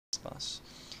bus.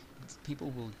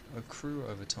 People will accrue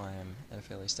over time at a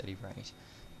fairly steady rate,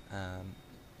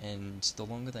 and the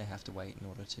longer they have to wait in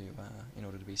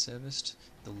order to be serviced,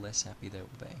 the less happy they will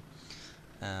be.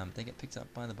 They get picked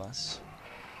up by the bus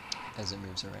as it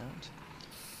moves around,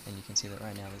 and you can see that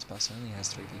right now this bus only has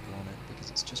 3 people on it because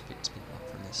it's just picked people up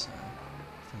from this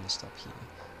stop here.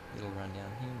 It'll run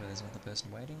down here where there's another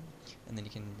person waiting, and then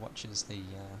you can watch as the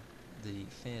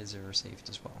fares are received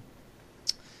as well.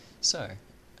 So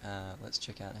let's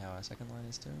check out how our second line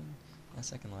is doing. Our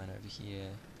second line over here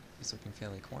is looking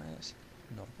fairly quiet,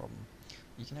 not a problem.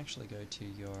 You can actually go to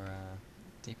your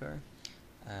depot,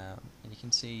 and you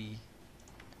can see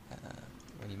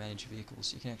when you manage your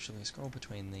vehicles, you can actually scroll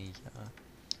between the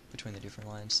different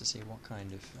lines to see what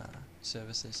kind of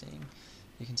service they're seeing.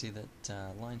 You can see that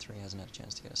line 3 hasn't had a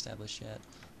chance to get established yet.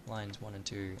 Lines 1 and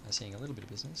 2 are seeing a little bit of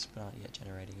business, but aren't yet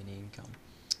generating any income.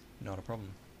 Not a problem.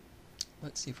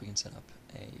 Let's see if we can set up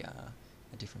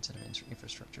a different set of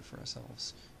infrastructure for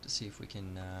ourselves to see if we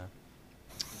can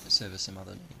service some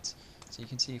other needs. So you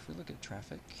can see if we look at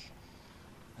traffic,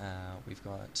 we've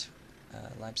got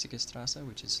Leipziger Strasse,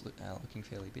 which is looking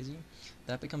fairly busy.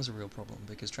 That becomes a real problem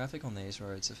because traffic on these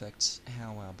roads affects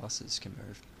how our buses can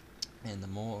move, and the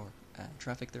more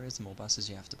traffic there is, the more buses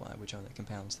you have to buy, which only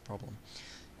compounds the problem.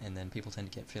 And then people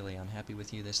tend to get fairly unhappy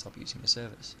with you, they stop using your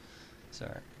service.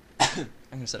 So I'm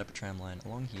going to set up a tram line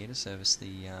along here to service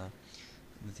the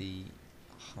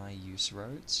high use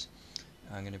roads.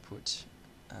 I'm going to put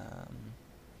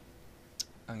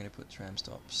tram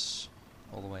stops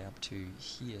all the way up to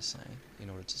here, say, in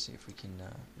order to see if we can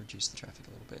reduce the traffic a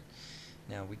little bit.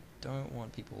 Now, we don't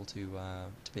want people to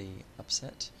be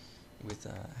upset with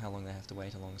how long they have to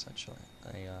wait along such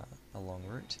a long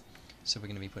route, so we're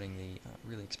going to be putting the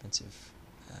really expensive,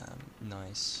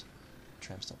 nice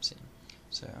tram stops in.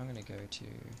 So I'm going to go to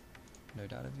No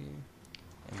Data View,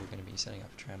 and we're going to be setting up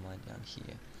a tram line down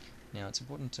here. Now, it's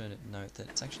important to note that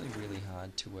it's actually really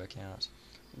hard to work out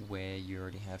where you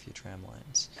already have your tram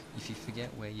lines. If you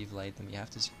forget where you've laid them, you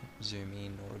have to zoom in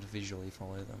in order to visually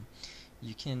follow them.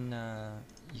 You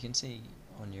can see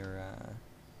on your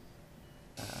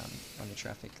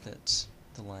traffic that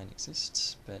the line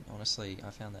exists, but honestly I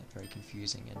found that very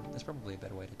confusing, and there's probably a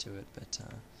better way to do it, but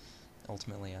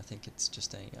ultimately I think it's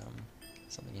just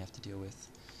something you have to deal with.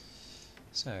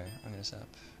 So I'm going to set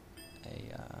up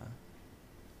a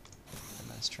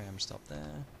nice tram stop there.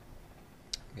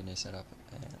 I'm going to set up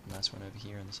a nice one over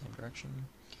here in the same direction.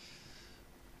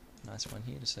 Nice one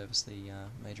here to service the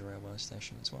major railway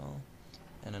station as well,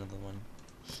 and another one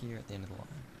here at the end of the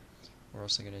line. We're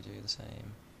also going to do the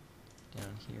same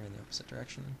down here in the opposite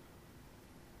direction.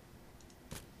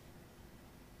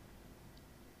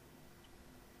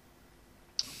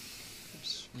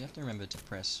 Oops. You have to remember to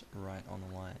press right on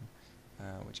the line,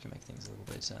 which can make things a little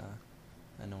bit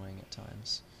annoying at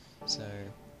times. So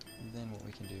then what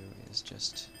we can do is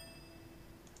just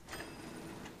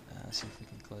see if we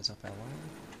can close up our line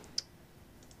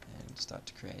and start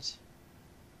to create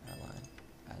our line.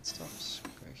 Add stops,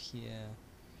 go here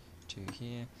to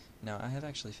here. Now I have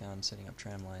actually found setting up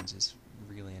tram lines is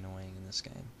really annoying in this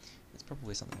game. It's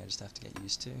probably something I just have to get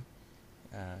used to,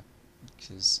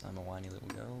 because I'm a whiny little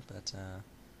girl, but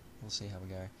we'll see how we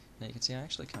go. Now you can see I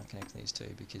actually can't connect these two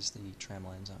because the tram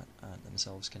lines aren't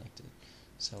themselves connected.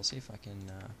 So I'll see if I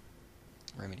can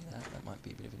remedy that. That might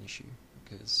be a bit of an issue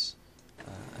because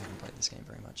I haven't played this game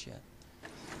very much yet.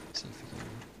 See if we can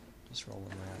just roll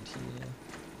them around here.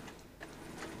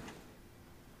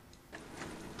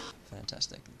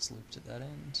 Fantastic, it's looped at that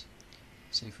end.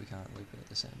 See if we can't loop it at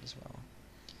this end as well.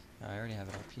 I already have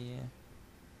it up here.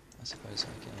 I suppose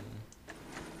I can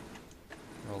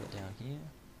roll it down here,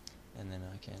 and then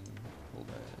I can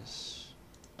bulldoze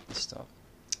the stop.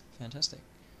 Fantastic.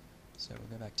 So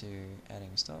we'll go back to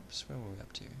adding stops. Where were we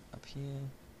up to? Up here.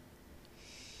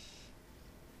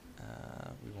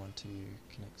 We want to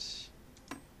connect.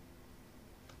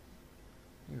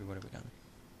 What have we done?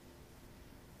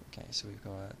 Okay, so we've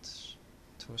got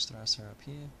Torstrasse up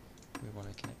here. We want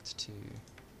to connect to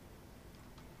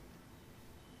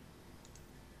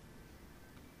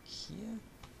here.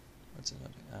 What's it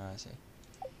not doing? Ah, I see.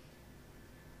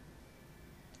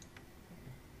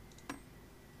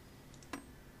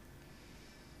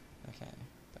 Okay,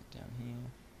 back down here.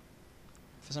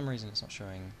 For some reason it's not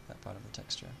showing that part of the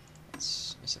texture.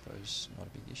 That's, I suppose, not a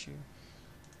big issue.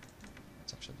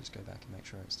 Let's actually just go back and make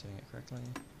sure it's doing it correctly.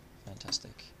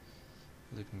 Fantastic.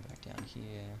 Looping back down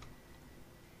here.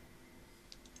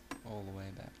 All the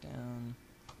way back down.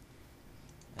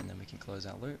 And then we can close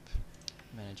our loop.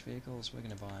 Manage vehicles. We're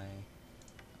going to buy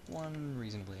one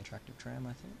reasonably attractive tram,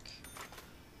 I think.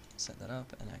 Set that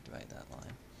up and activate that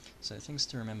line. So things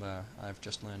to remember, I've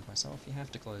just learned myself, you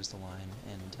have to close the line,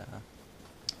 and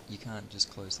you can't just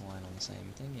close the line on the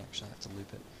same thing, you actually have to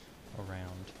loop it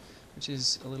around, which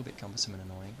is a little bit cumbersome and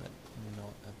annoying, but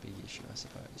not a big issue, I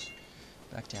suppose.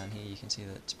 Back down here you can see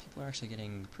that people are actually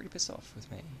getting pretty pissed off with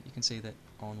me. You can see that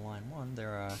on line 1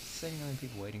 there are 39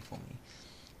 people waiting for me.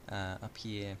 Up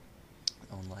here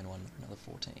on line 1 there are another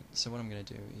 14. So what I'm going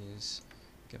to do is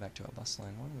go back to our bus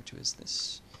line 1, which was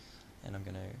this, and I'm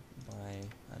going to buy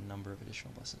a number of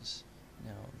additional buses.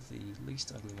 Now the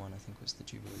least ugly one I think was the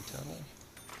Jubilee Turtle,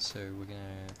 so we're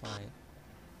going to buy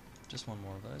just one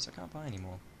more of those. I can't buy any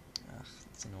more. Ugh,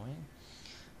 that's annoying.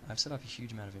 I've set up a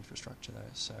huge amount of infrastructure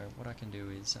though, so what I can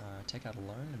do is take out a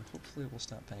loan, and hopefully it will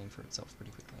start paying for itself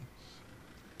pretty quickly.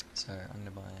 So I'm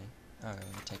going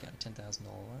to take out a $10,000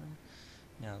 loan.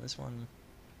 Now this one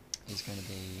is going to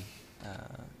be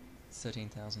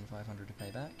 $13,500 to pay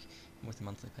back, with a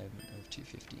monthly payment of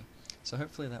 $250. So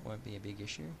hopefully that won't be a big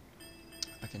issue.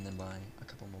 I can then buy a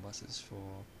couple more buses for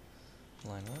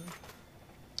line 1.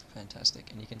 Fantastic.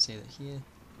 And you can see that here,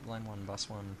 line 1, bus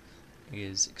 1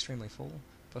 is extremely full.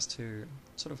 Bus 2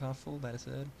 sort of half full, about a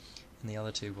third, and the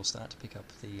other 2 will start to pick up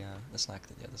the slack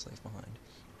that the others leave behind.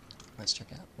 Let's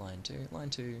check out line 2. Line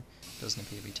 2 doesn't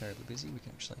appear to be terribly busy. We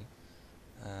can actually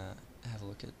have a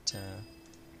look at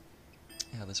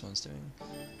how this one's doing.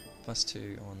 Bus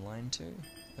 2 on line 2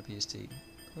 appears to...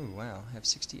 oh wow, have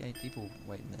 68 people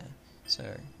waiting there. So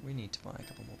we need to buy a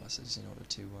couple more buses in order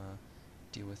to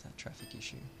deal with that traffic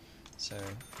issue. So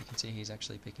you can see he's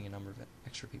actually picking a number of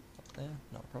extra people up there,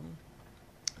 not a problem.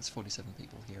 There's 47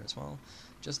 people here as well.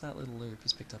 Just that little loop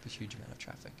has picked up a huge amount of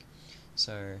traffic.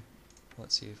 So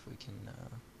let's see if we can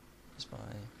just buy,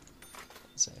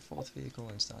 let's say, a 4th vehicle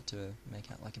and start to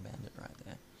make out like a bandit right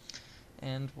there.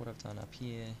 And what I've done up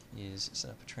here is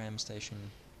set up a tram station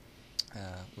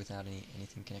without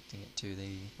anything connecting it to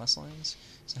the bus lines.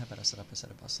 So how about I set up a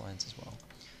set of bus lines as well.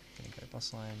 I'm going to go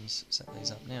bus lines, set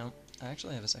these up. Now, I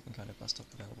actually have a second kind of bus stop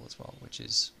available as well, which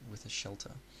is with a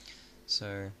shelter.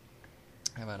 So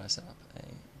how about I set up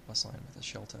a bus line with a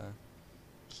shelter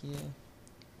here,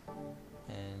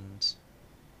 and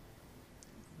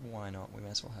why not? We may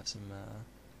as well have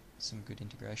some good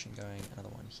integration going. Another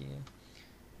one here,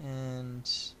 and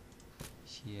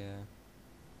here,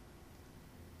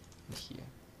 and here.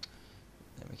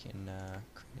 Then we can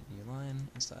create a new line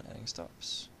and start adding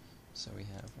stops. So we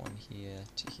have one here,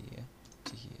 to here,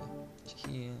 to here, to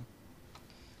here.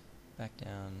 Back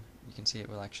down, you can see it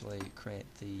will actually create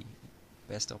the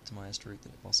best optimized route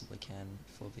that it possibly can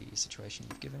for the situation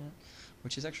you've given it,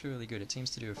 which is actually really good. It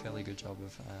seems to do a fairly good job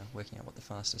of working out what the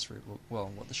fastest route will,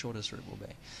 well, what the shortest route will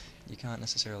be. You can't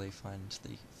necessarily find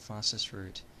the fastest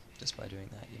route just by doing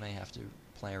that. You may have to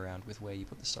play around with where you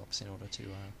put the stops in order to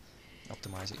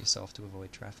optimize it yourself to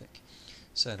avoid traffic.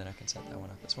 So then I can set that one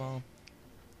up as well.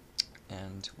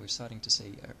 And we're starting to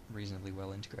see a reasonably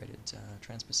well integrated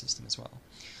transport system as well.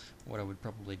 What I would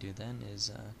probably do then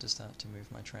is to start to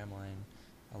move my tram line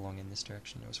along in this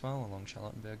direction as well, along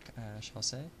Charlottenburg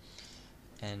Chaussee,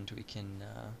 and we can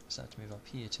start to move up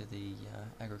here to the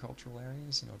agricultural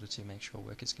areas in order to make sure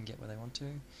workers can get where they want to,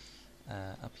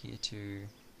 up here to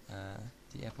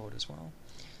the airport as well,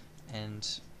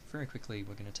 and very quickly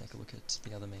we're going to take a look at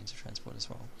the other means of transport as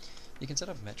well. You can set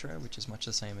up a metro, which is much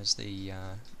the same as the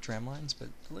tram lines, but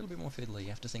a little bit more fiddly. You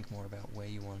have to think more about where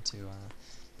you want to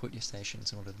put your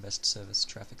stations in order to best service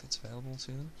traffic that's available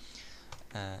to them.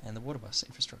 And the water bus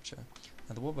infrastructure.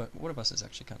 Now the water bus is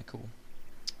actually kind of cool.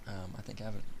 I think I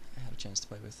haven't had a chance to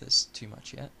play with this too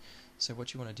much yet. So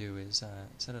what you want to do is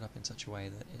set it up in such a way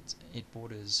that it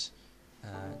borders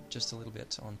just a little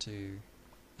bit onto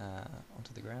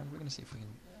the ground. We're going to see if we can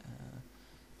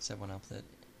set one up that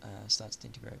starts to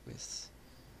integrate with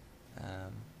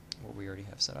what we already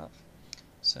have set up.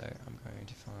 So I'm going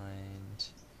to find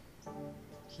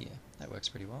here. That works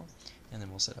pretty well. And then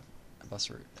we'll set up a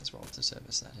bus route as well to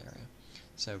service that area.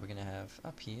 So we're going to have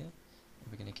up here,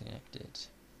 we're going to connect it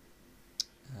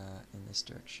in this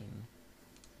direction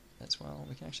as well.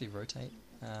 We can actually rotate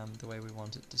the way we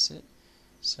want it to sit.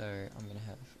 So I'm going to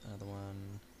have another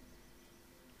one,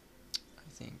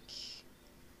 I think,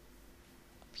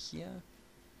 up here,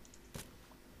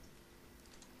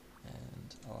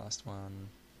 and a last one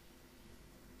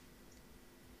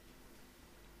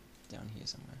down here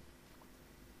somewhere,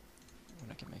 when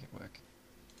I can make it work.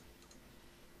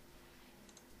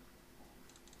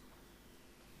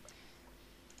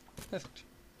 Perfect.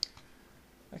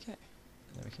 Okay,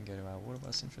 and then we can go to our water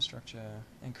bus infrastructure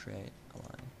and create a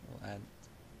line. We'll add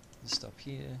the stop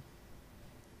here,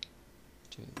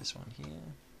 to this one here,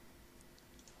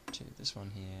 to this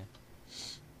one here,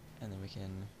 and then we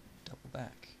can double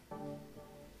back,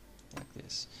 like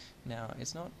this. Now,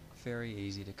 it's not very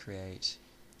easy to create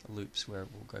loops where it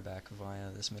will go back via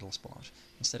this middle spot.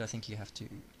 Instead, I think you have to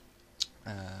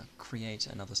create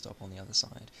another stop on the other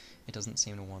side. It doesn't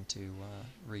seem to want to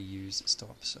reuse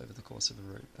stops over the course of the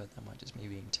route, but that might just be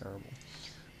being terrible.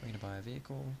 We're going to buy a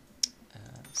vehicle,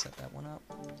 set that one up,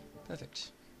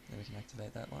 perfect. Then we can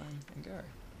activate that line and go.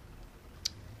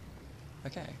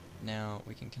 Okay, now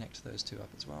we can connect those two up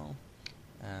as well,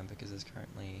 because there's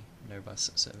currently no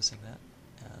bus servicing that.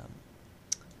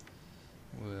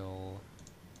 We'll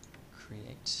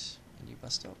create a new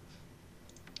bus stop.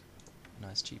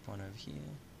 Nice cheap one over here.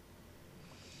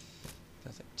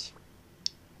 Perfect.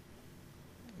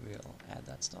 We'll add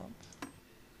that stop.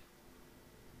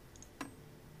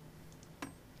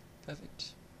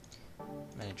 Perfect.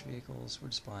 Manage vehicles. We'll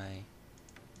just buy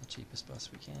the cheapest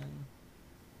bus we can.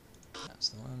 That's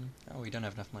the one. Oh, we don't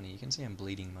have enough money. You can see I'm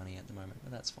bleeding money at the moment,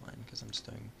 but that's fine because I'm just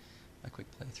doing a quick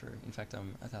playthrough. In fact,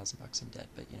 I'm $1,000 in debt,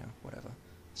 but you know, whatever.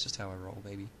 It's just how I roll,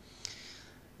 baby.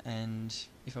 And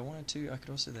if I wanted to, I could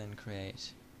also then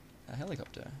create a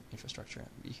helicopter infrastructure.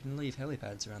 You can leave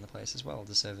helipads around the place as well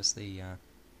to service the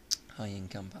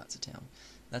high-income parts of town.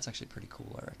 That's actually pretty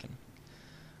cool, I reckon.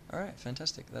 Alright,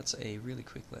 fantastic. That's a really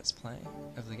quick let's play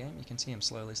of the game. You can see I'm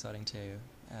slowly starting to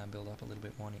build up a little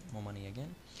bit more money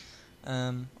again.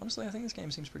 Honestly, I think this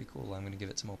game seems pretty cool. I'm going to give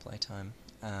it some more playtime.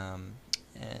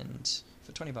 And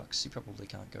for $20, you probably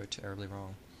can't go terribly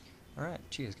wrong. Alright,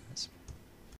 cheers guys.